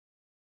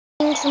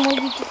is my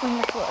beautiful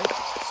natural artist.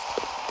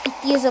 It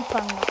is a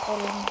panda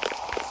colony.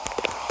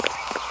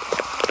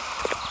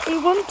 I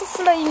want to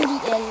fly in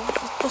the air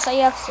because I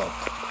have said.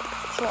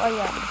 So I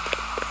am.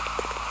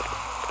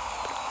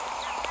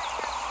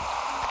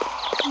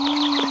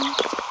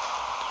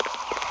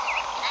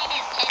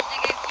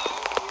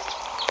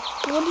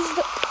 What is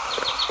the...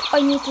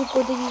 I need to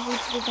go deliver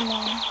to the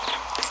man.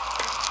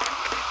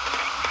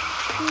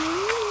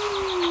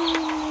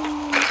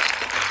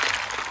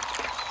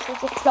 So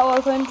the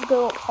flower going to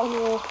go.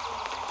 Oh.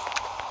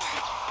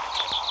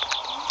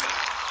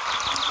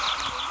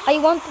 I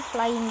want to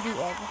fly in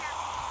the air.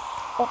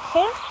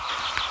 Okay?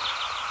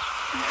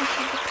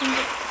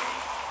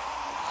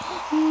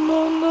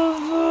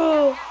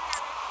 No.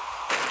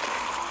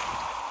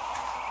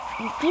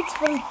 It's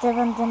very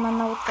different than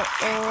an auto.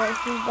 Oh, I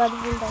feel bad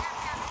with that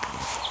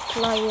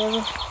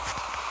flyer.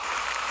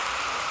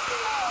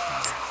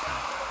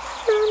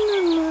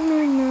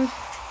 No.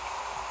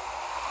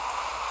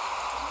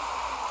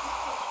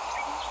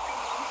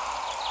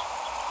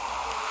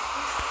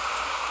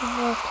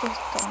 What is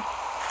that?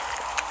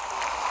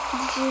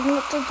 This is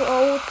not the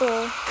auto.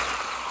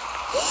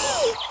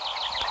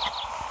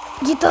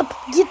 Get up!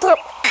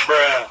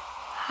 Bruh.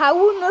 How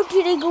on earth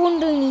did I go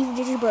underneath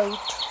this boat?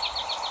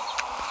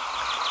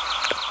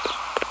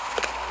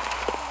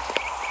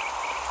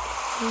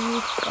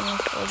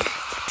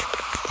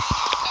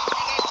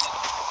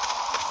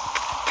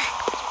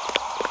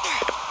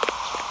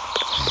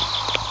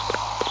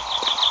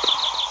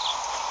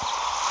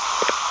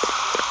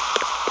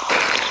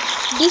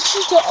 This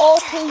is the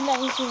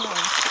Auto99.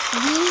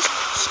 These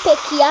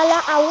special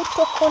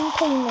auto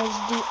containers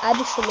do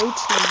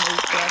absolutely no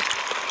job.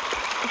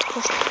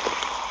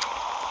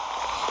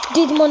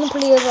 Did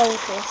monoplayer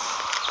autos.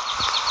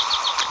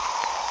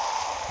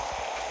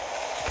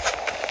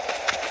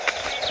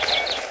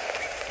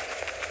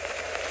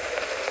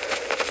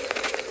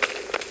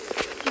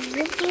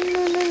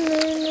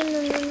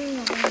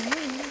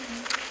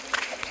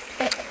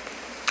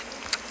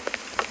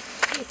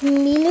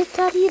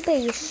 Military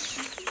base.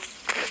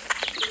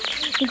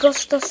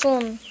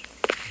 Gustafsson.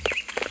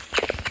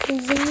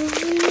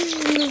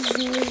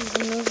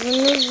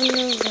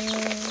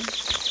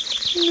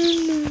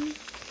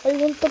 I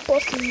want the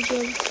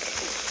passenger.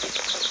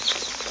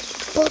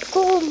 Back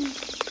on.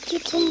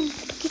 Get in.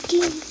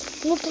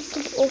 Not at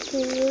the...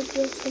 Okay,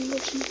 there's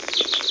somebody.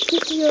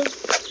 Get here.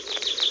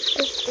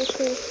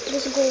 Okay,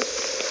 let's go.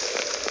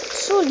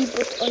 Sorry,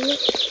 but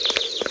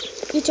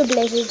it's a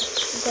blizzard,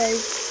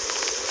 guys.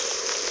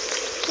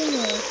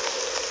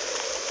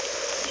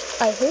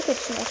 I hope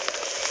it's not.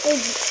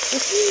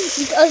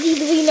 It are the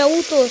green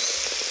autos.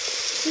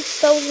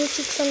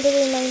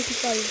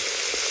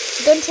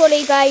 6,695. Don't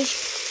worry, guys.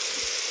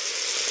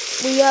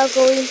 We are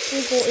going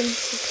to go in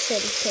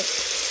Pixel.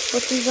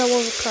 What is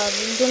our car?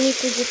 We don't need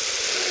to get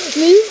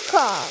new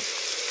car.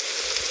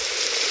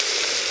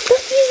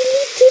 That is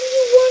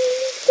literally one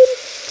little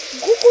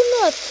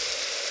coconut.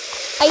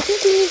 I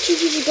think we need to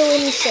just go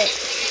in set.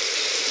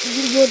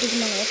 You did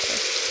my auto.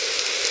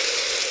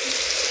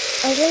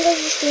 As long as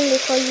you stay in the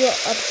car, you are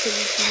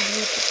absolutely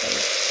beautiful.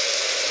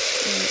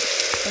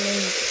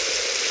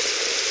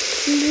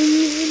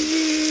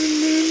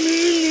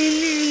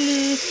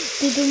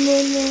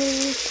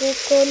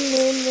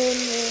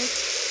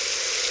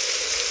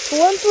 Who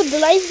wants to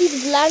drive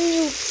this brand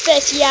new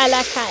special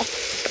car?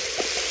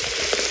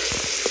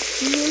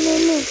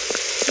 No.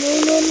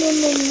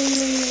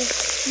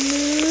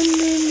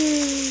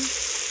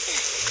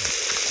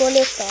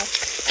 Coleta.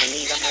 I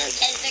need a hand.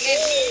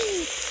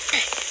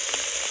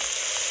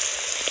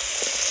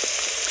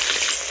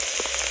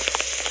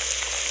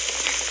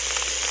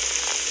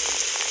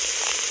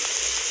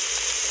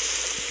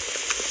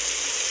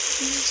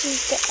 This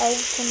is the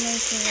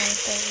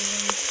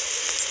Auto99.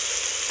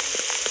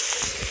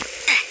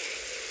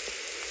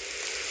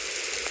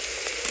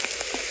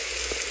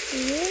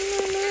 No.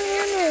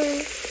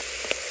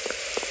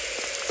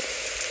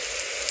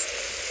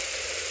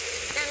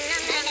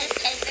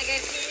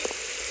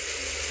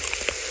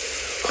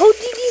 How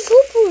did this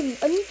open?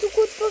 I need to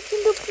go back in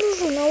the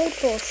prison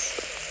autos.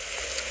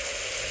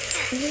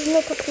 This is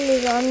not a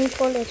prison, I'm in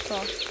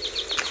Coletta.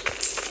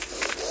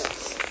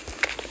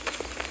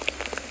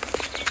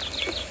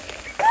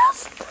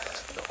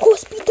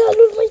 Hospital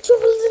of my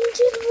travels in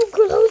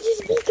Cheeseburger. How is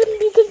this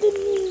bigger than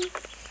me?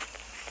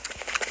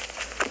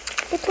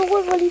 But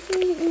however, if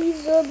he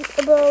is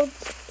about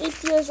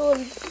 8 years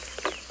old,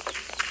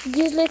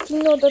 just let him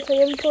know that I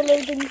am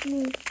taller than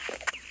him.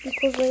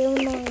 Because I am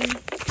 9.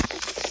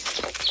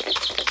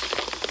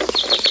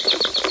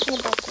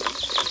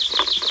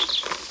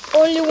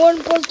 Only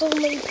one part of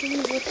my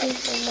team was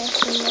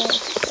international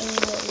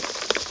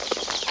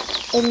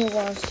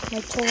anyways, my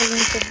taller in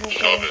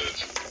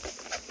Cheeseburger.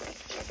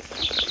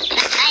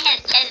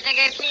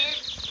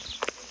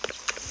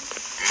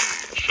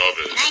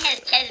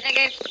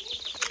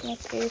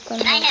 Okay, you can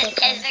have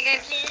that.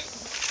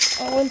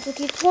 I want to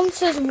get one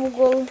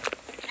Cheeseburger.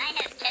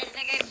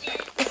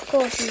 Of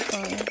course you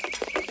can.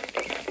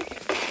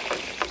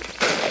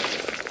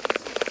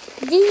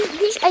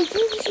 I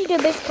think this is the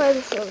best part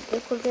of the show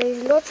because there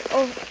is lots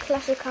of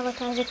classic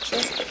characters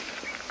except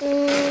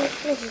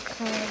this is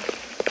kind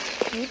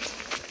of cute.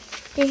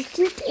 There's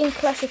cute in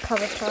classic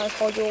characters,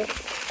 although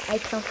I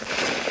can't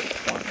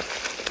one.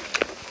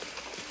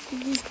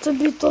 Just a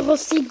bit of a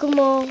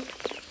Sigma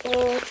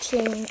or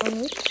chain on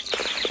it.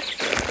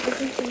 I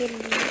think a little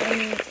bit on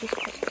this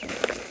costume.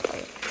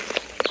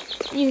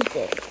 He's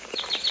dead.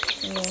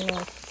 No.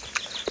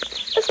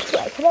 Let's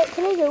try.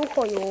 Can I go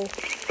for you?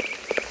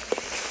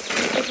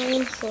 Because I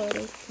am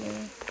sorry.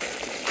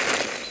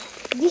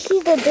 This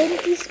is the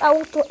dentist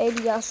auto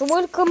area, so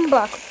welcome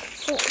back.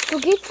 So to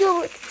get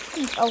your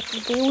teeth out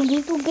today, we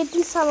need to get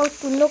this hammer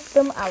to knock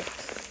them out.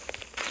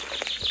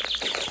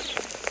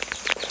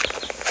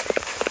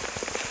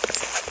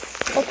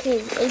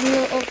 Okay,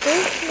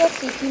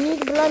 that's it. You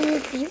need brand new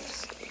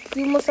teeth.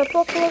 You must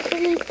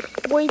approximately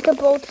wait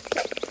about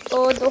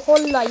the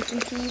whole life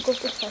until you go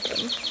to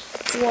heaven.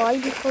 Why?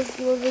 Because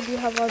you already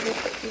have other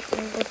teeth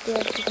and but they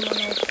are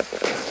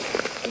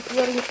if you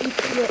are a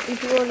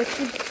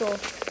kid though,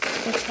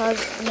 which has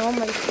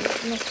normal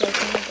teeth, not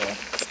like another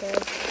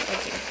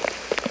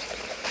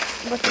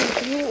but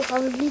if you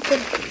have little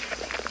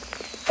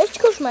teeth,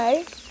 excuse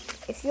me,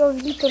 if you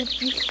have little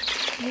teeth,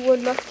 you are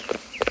lucky.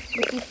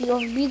 But if you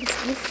have big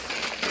teeth,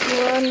 you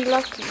are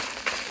unlucky.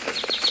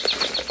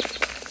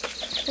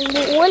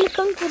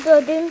 Welcome to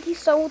the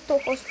Dentist Auto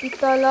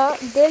Hospital.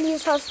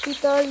 Delhi's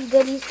hospital,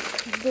 Delhi's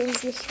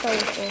Dentist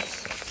Auto.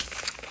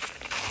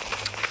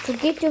 To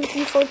get your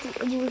teeth out,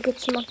 you will get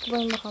smacked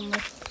by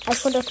Muhammad. I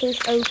for the case,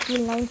 I will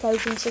kill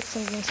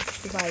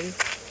 9,665.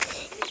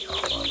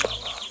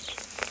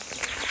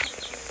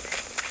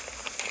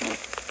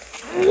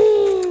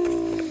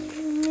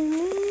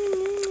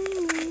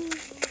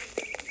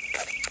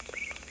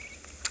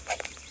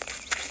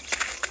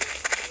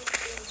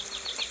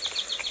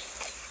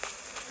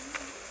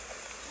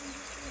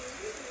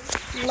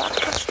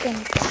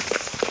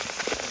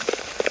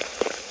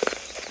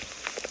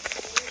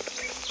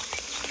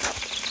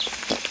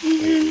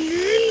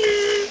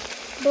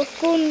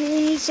 Bakun,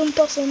 we need some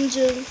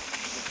passenger.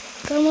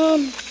 Come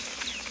on,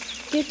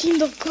 get in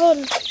the car.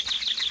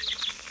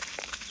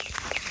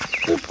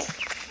 If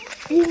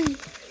you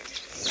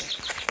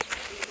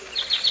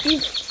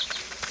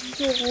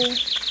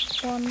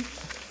want,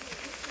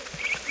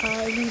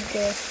 I'll be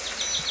there.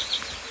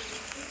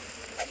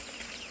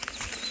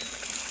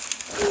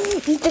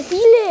 It's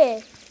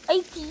viele!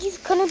 I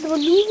just cannot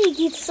believe it.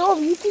 It's so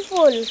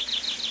beautiful.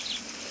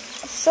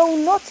 So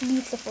not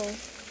beautiful.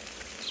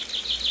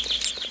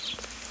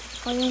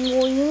 I am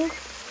going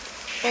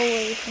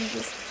away from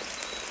this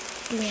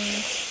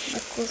plane.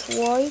 Because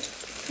why?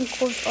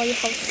 Because I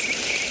have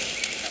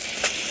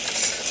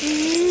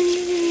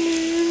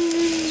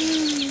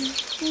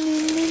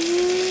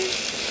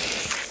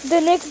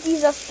the next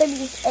disaster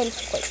is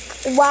earthquake.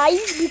 Why?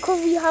 Because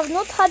we have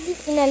not had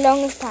it in a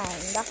long time.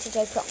 That's what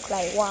I talk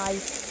like. Why?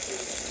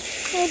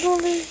 I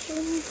don't really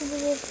need to do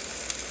it.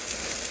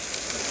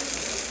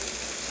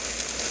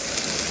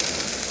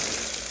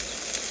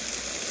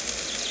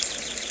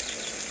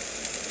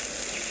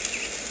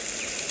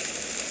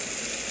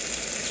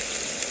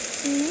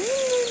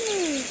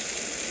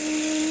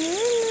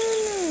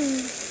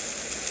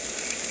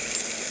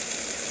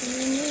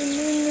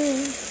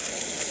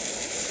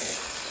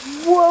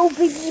 Whoa,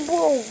 baby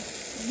bro.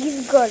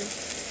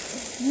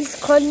 This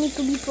girl needs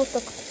to be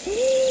protected.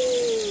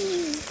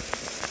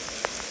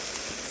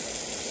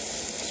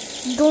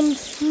 Don't,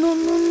 no.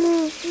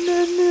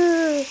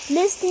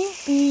 Rest in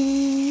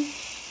peace.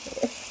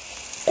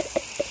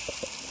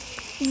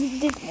 We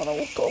did more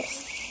autos.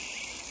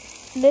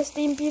 Rest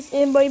in peace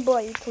and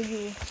bye-bye to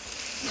you.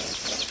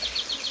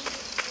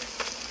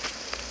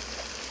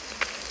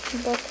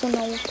 Bakun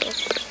autos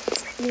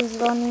is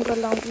running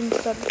around in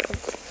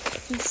circles.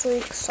 He's so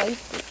excited.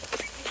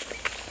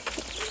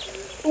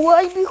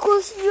 Why?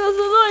 Because he has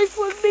an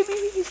iPhone. Maybe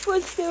he just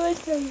wants to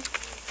listen.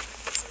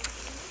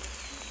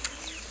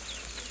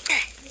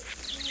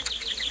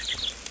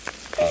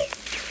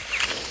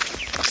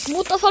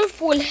 Waterfall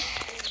pool.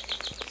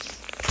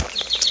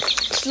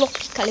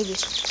 Sloppy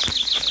television.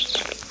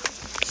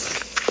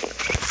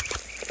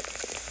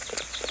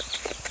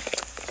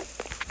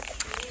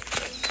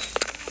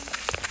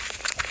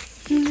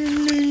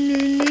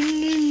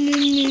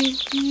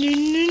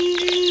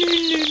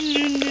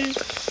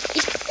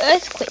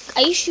 Earthquake.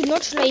 I should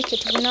not like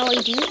it, but now I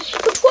do.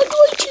 But why do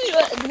I choose?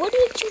 Why do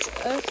I choose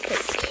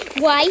earthquake?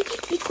 Why?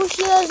 Because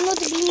he has not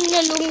been in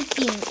a long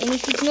time, and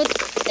if it's not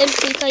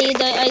earthquake,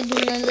 I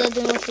don't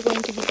know if it's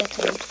going to be that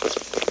old.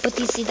 But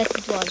you see that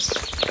it was.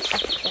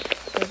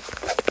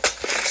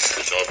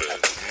 Shove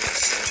it.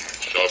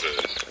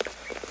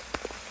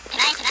 Can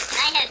I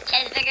have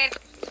cheeseburger?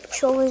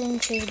 Shove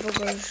and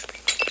cheeseburgers.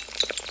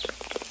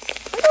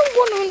 I don't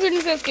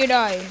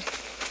 159.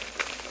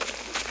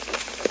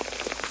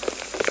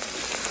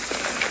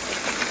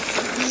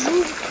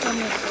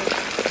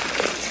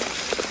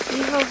 We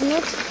have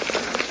not.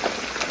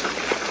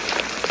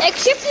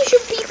 Except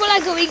if people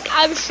are going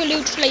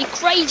absolutely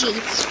crazy,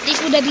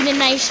 this would have been a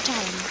nice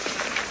time.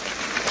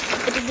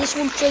 this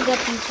will trigger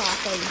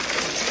Pupapi.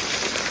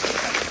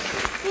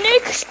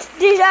 Next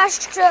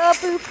disaster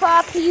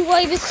Pupapi.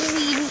 Why? Because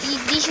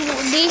this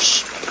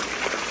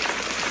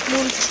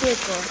will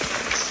trigger.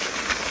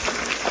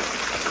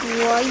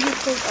 Why?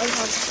 Because I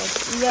have that.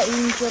 We are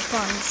in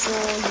Japan, so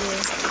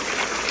yeah.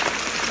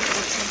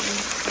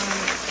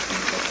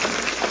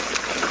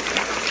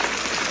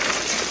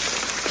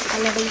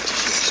 Elevator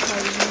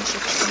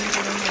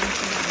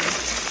 6,699.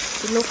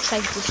 It looks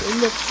like this. It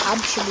looks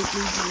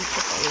absolutely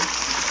beautiful.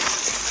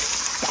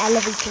 The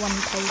elevator 1,000.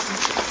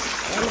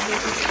 The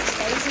elevator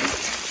 6,000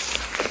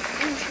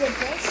 is the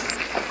best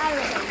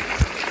elevator.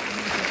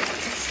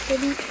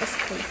 Study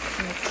escape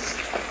next.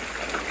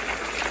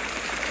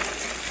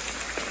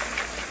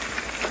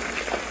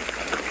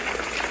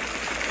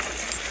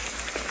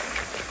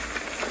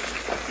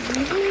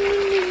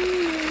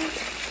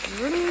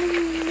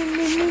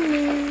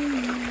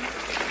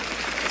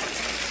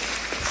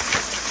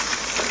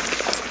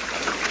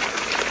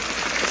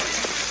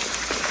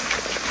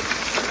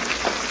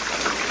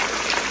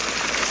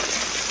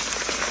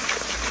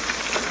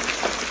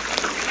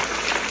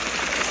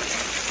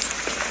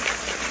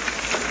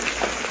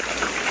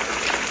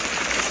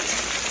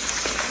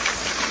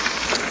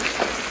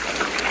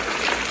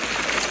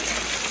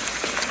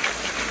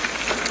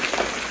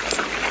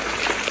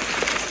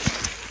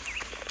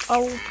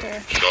 Auto.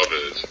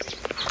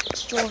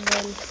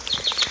 Shovel.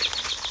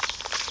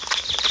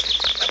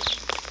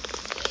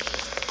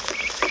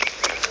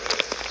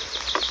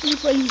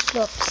 Slippery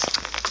slopes.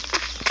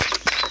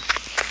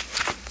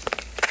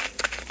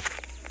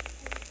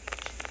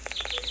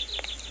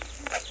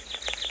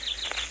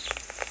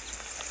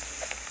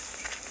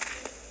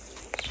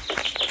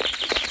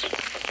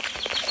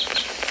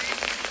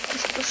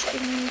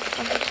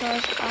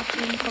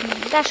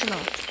 That's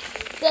not.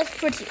 That's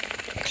pretty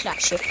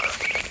classic.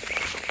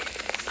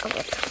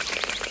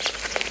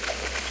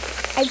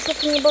 I'm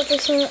talking about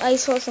this when I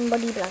saw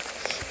somebody black.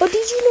 But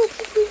did you know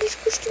people is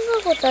Christian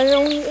Avatar are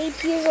only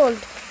 8 years old?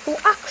 So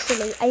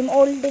actually, I'm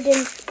older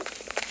than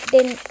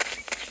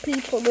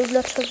people with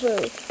lots of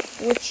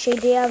which say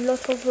they have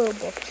lots of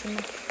robots and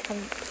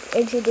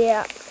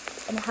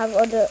have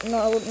other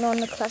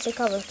non-classic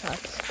avatars.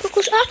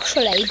 Because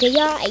actually, they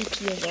are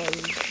 8 years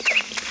old.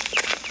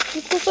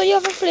 Because I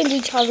have a friend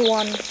which has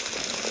one.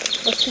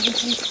 But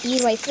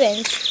he's my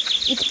friend.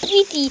 It's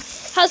pretty.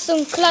 Has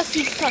some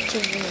classic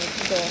touches in it,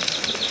 though.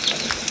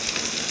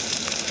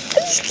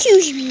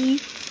 Excuse me,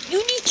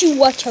 you need to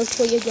watch out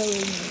where you're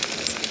going.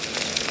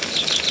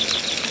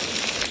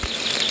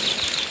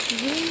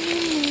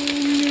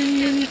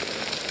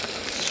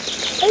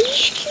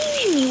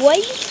 Excuse me, why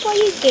you try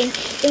again?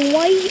 And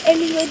why is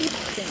anybody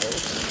passing it?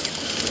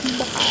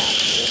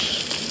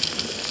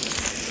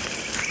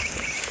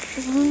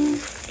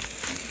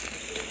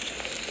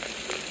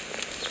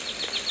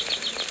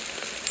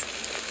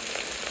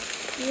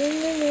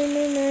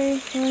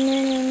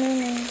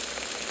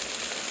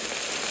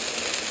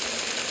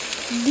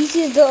 This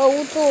is the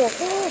auto.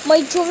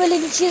 My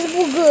traveling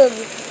cheeseburger.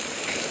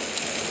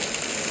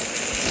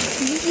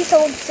 This is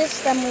how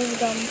obsessed I'm with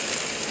them.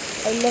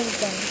 I love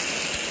them.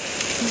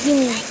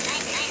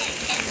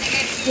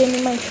 Give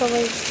me my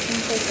shovels.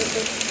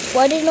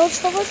 Why did no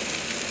shovels?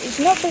 It's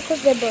not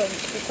because they're burnt,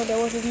 because there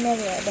was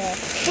never there.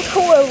 But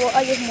however,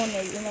 I have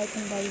money and I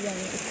can buy them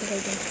because I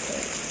don't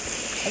care.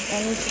 I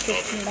need to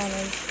take some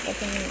damage. I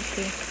can need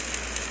to.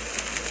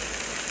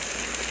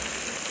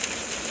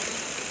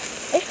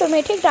 I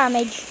may take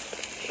damage.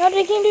 Now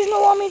the game does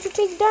not want me to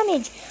take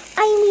damage.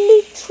 I'm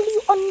literally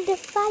on the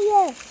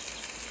fire.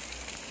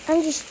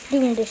 I'm just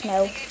doing this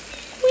now.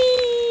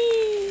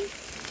 Whee!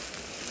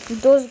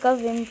 Dos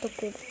gavento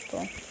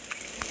questo.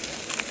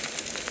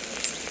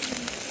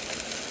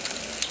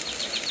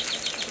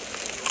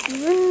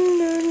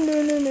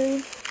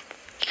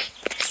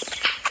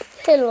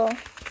 Hello.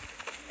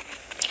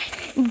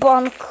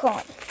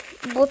 Banca.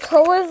 But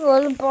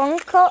however,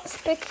 Banca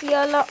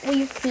Speciala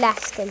with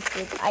flash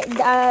tilted. I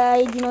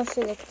did not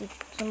select it.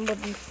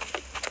 Somebody.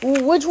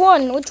 Ooh, which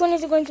one? Which one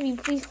is it going to be?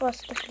 Please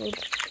fast tilted.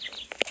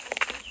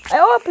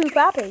 I want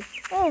Pupapi.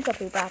 It's a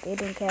Pupapi. I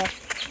don't care.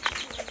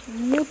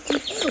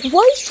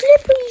 Why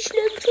slippery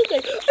slopes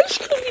again?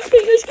 Excuse me,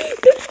 please.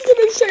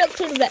 Don't shut up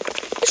to that.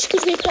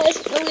 Excuse me, guys.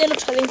 No, we are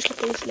not having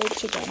slippery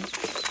slopes again.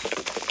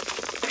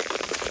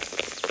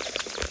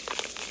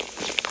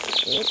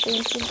 We're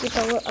going to get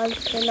our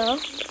Altella.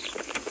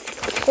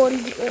 Call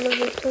the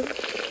elevator.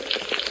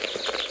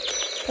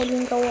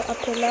 Telling our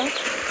Altella.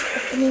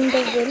 Opening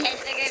the will.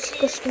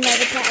 Christian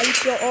Avatar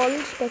 8 year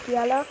old.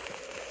 Speciala.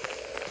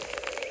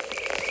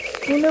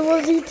 Whenever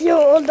 8 year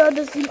old are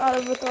the same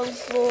Avatar,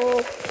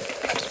 so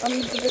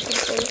I'm the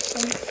different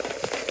person.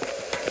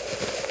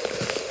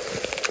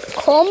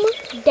 Come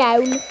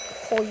down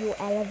for your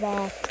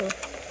elevator.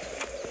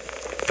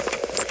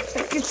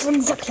 It's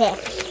from Zaka.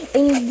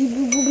 We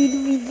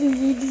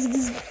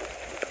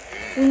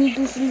need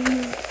to see.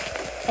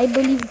 I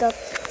believe that.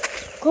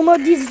 Come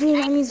on, this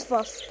game is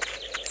fast.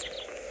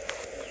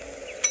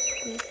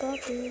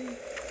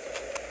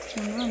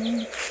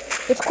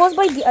 It's caused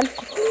by the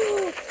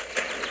alcohol.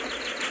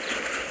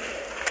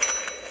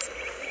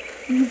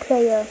 You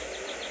player.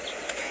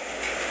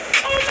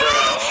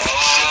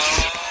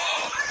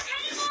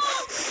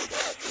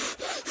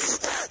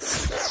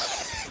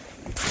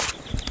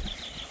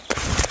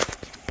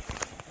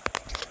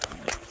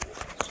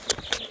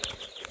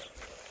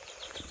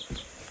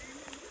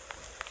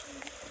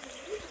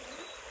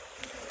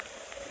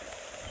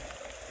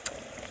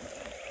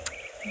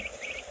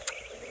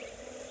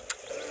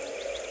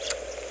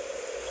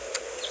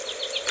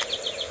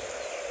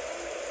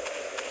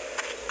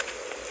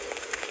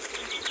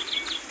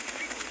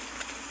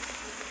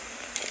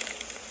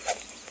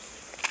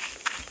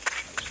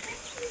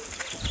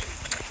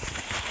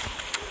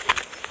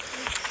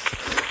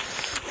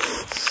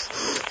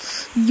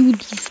 You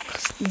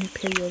disgusting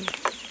player.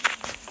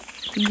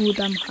 Good,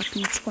 I'm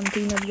happy it's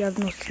container. We have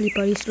no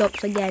slippery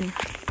slopes again.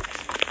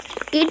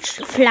 It's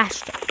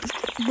flashed.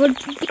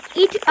 But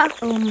it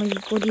oh my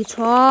god, it's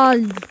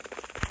hard.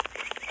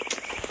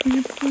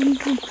 On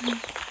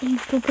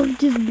top of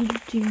this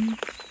building.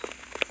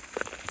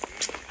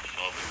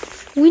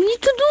 We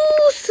need to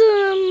do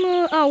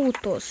some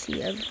autos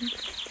here.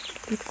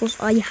 Because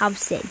I have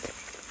said.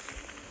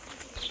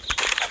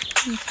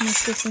 Let's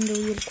smash this window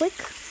real quick.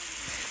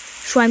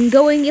 So I'm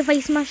going if I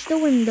smash the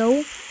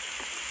window.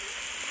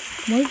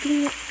 Why do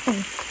you...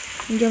 Oh,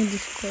 jump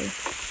this way.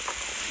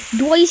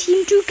 Do I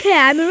seem to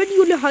care? I'm already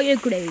on a higher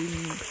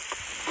ground.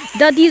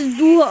 That is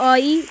too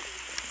high,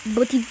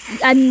 but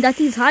that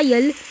is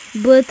higher,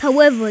 but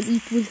however,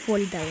 it will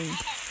fall down.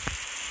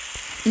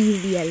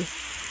 Easier.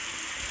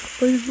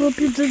 I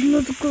hope it does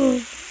not go.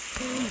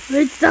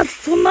 Wait, that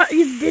tuna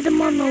is dead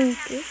man now.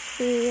 Okay,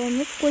 so I'm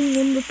not going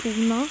on the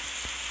tuna.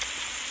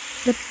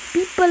 The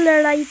people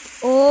are like,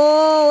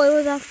 oh, it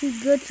was actually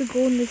good to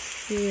go on the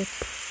ship.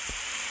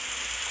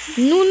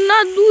 No,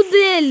 not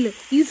Doodle.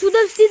 You should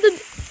have seen the...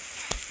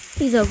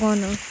 These are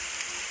gone.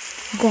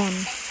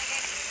 Gone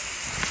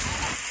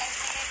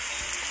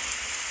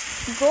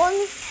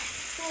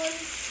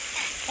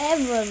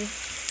forever.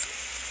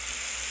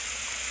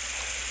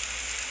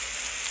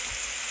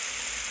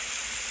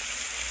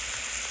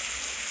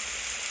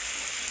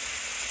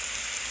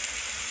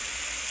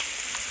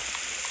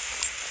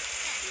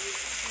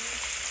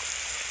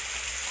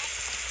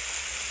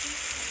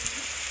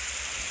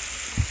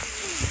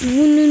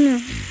 No.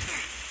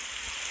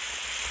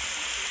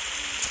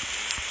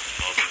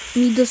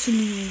 Need us to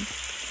leave.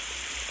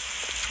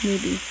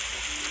 Maybe.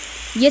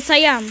 Yes, I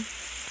am.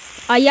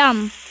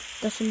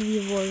 The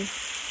survivor.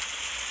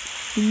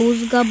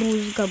 Boozga.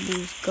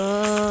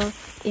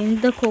 In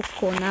the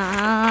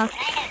coconut.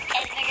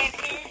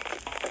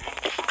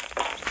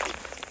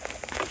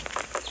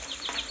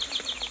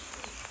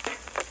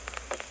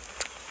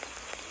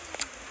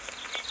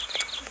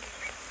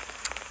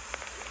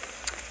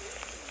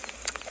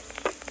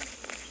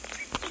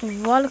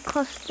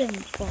 Valkas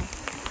tempo.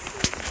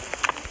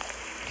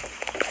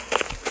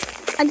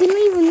 I didn't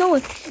even know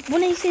it.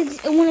 When I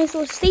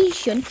saw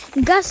station,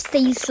 gas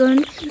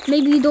station,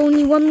 maybe the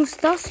only one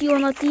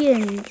station at the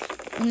end.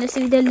 Unless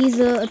if there is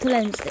a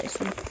train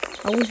station.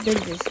 I always did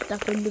this.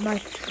 That will be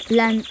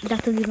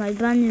my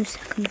brand new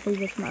second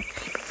favorite map.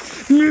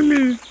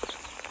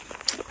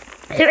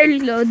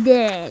 Hello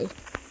there.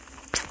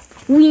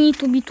 We need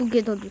to be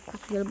together because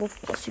we are both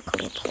classic.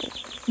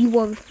 We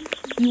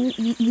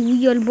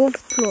are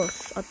both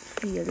close at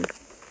field.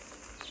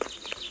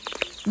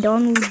 The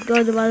one who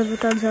got the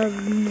battlefans are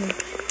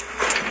moved.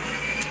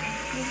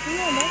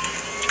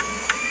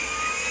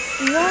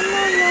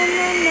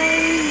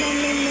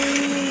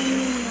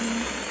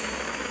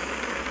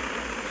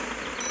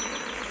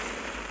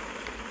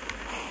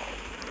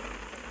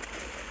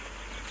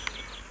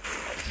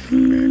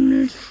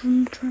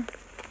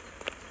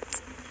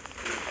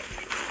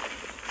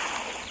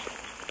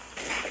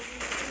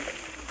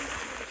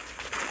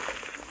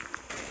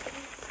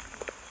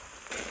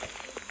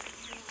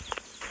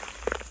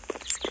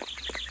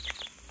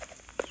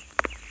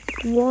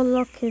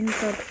 Warlock and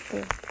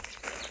Turtle.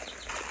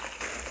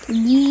 This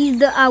is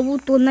the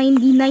auto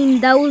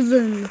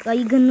 99,000.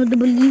 I cannot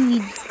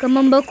believe it. Come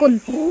on, back on.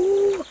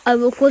 Oh, I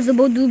was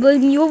about to buy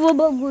me over,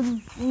 but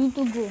good. We need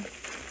to go. I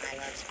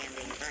love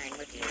spending time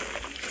with you.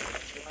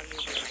 You are my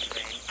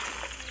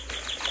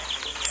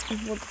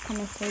friend. What can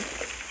I say?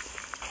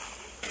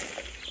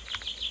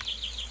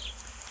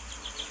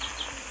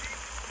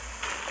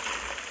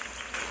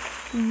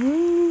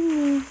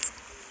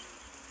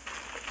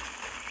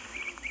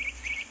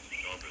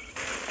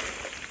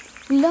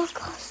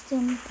 Look us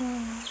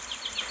temple.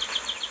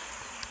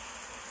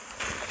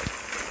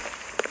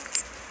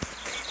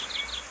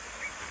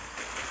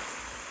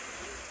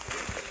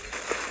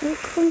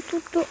 Welcome to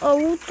the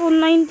auto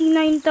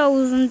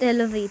 99,000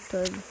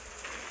 elevator.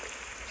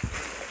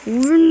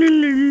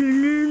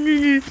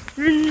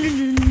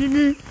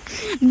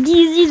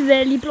 This is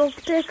very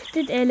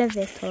protected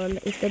elevator.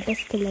 It's the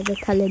best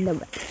elevator in the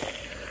world.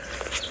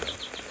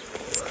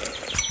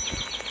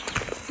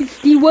 It's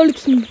the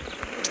working.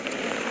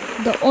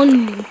 The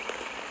only,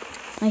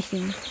 I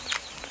think.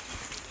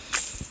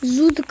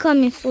 Zudka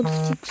method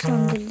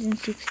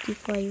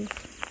 665.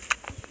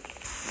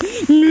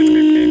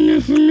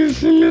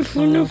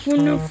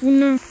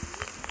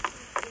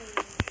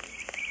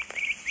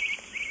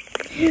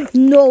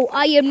 No,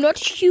 I am not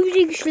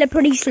choosing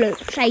slippery slope.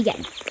 Try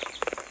again.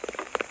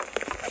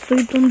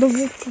 Fruit on the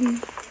water.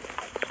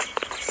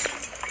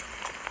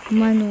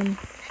 Manon.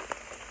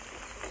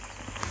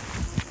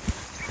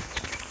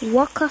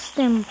 Waka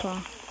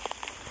Stempa.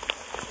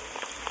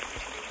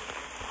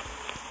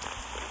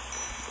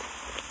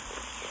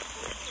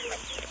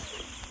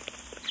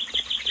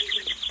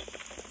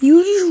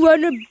 You just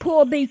run a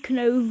poor bacon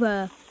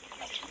over.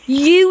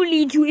 You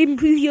need to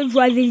improve your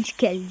driving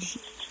skills.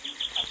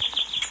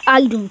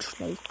 I don't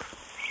like.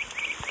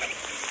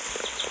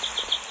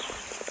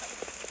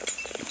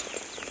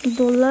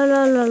 La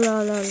la la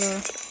la la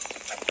la.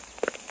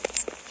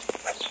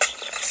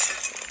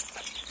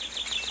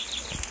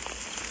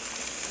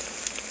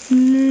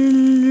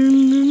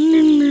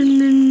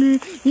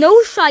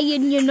 No,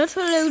 Cheyenne, you're not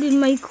allowed in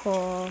my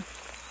car.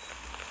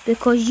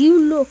 Because you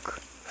look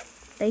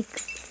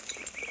like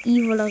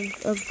evil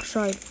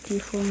outside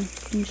from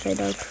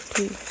inside out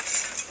too.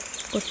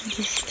 But you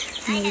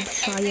just made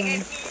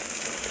Cheyenne.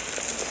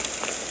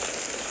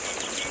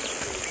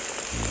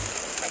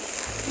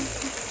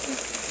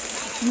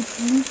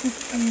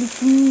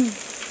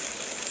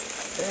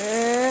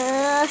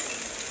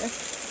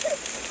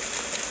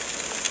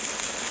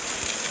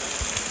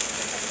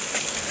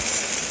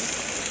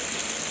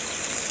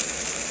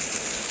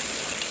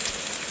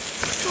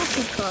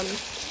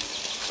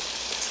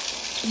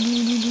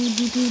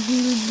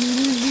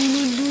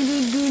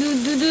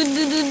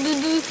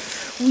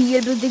 We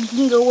are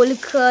taking all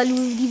call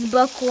with this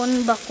back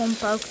on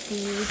park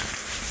too.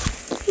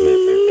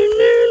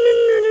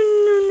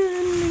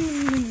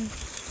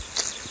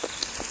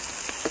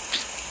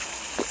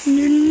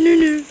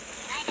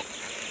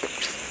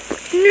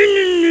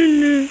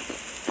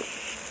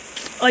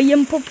 I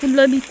am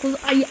popular because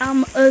I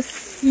am a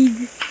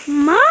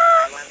Sigma.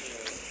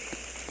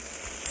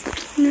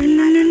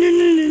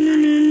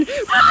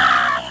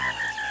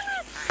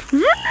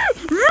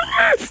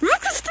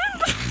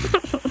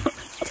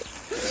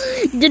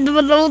 Dit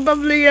wat dan dat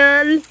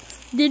leer.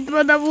 Dit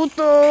wat dan moet.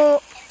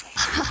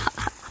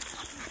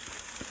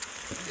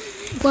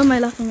 Why am I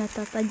laughing at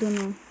that? I don't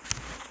know.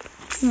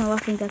 Why am I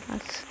laughing at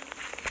that?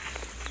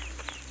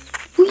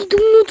 We do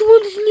not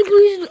want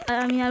slippery.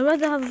 I mean, I'd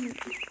rather have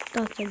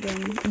that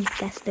again. Eat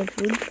faster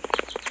food.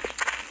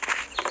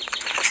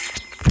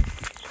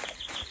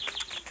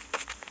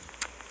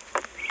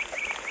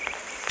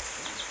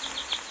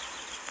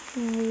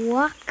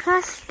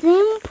 Waka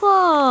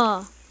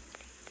Stempa.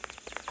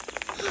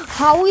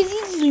 How is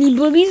it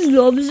slippery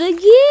slopes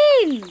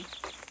again?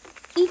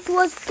 It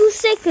was 2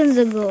 seconds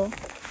ago.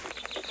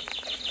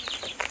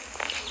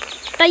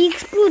 I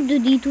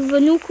exploded it with a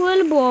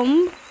nuclear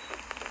bomb.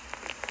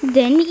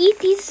 Then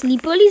it is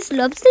slippery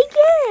slopes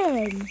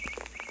again.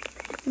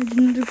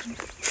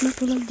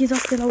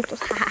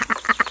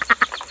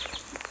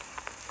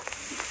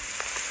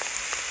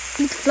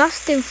 It's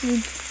faster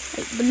food.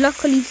 But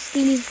luckily it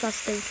still is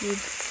faster food.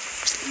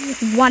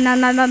 One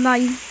another.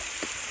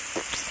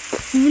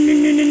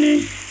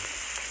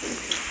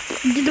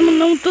 Didn't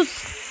notice.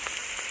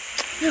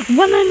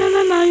 One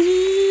another.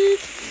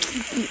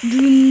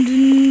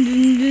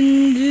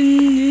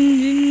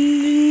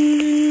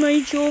 My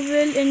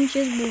shovel and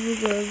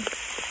cheeseburger.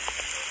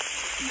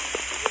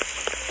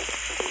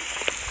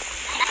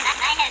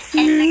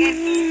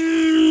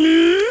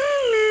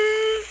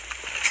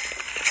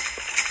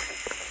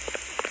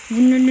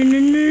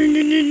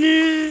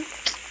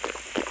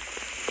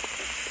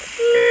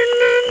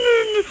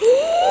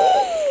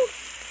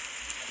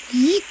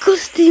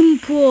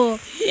 Tempo.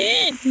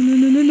 No.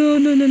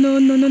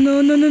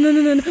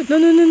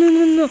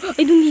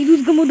 I don't need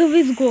to go da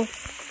vez go.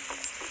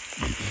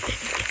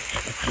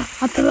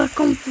 Atala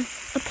kung fu.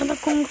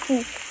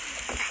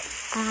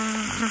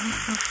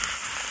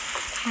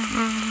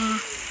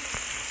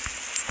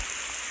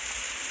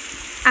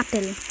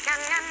 Apple.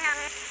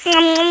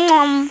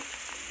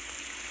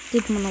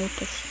 Dit man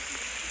autos.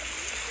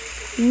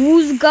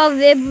 Uzga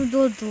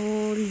webdo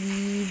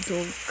dolido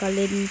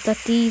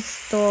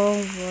calentatisto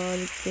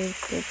valke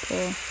popo.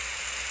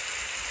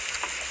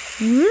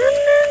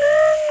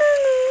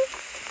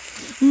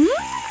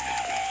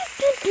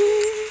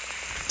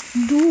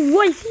 Do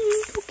I think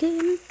you can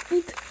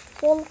eat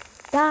all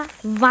the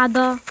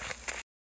vada?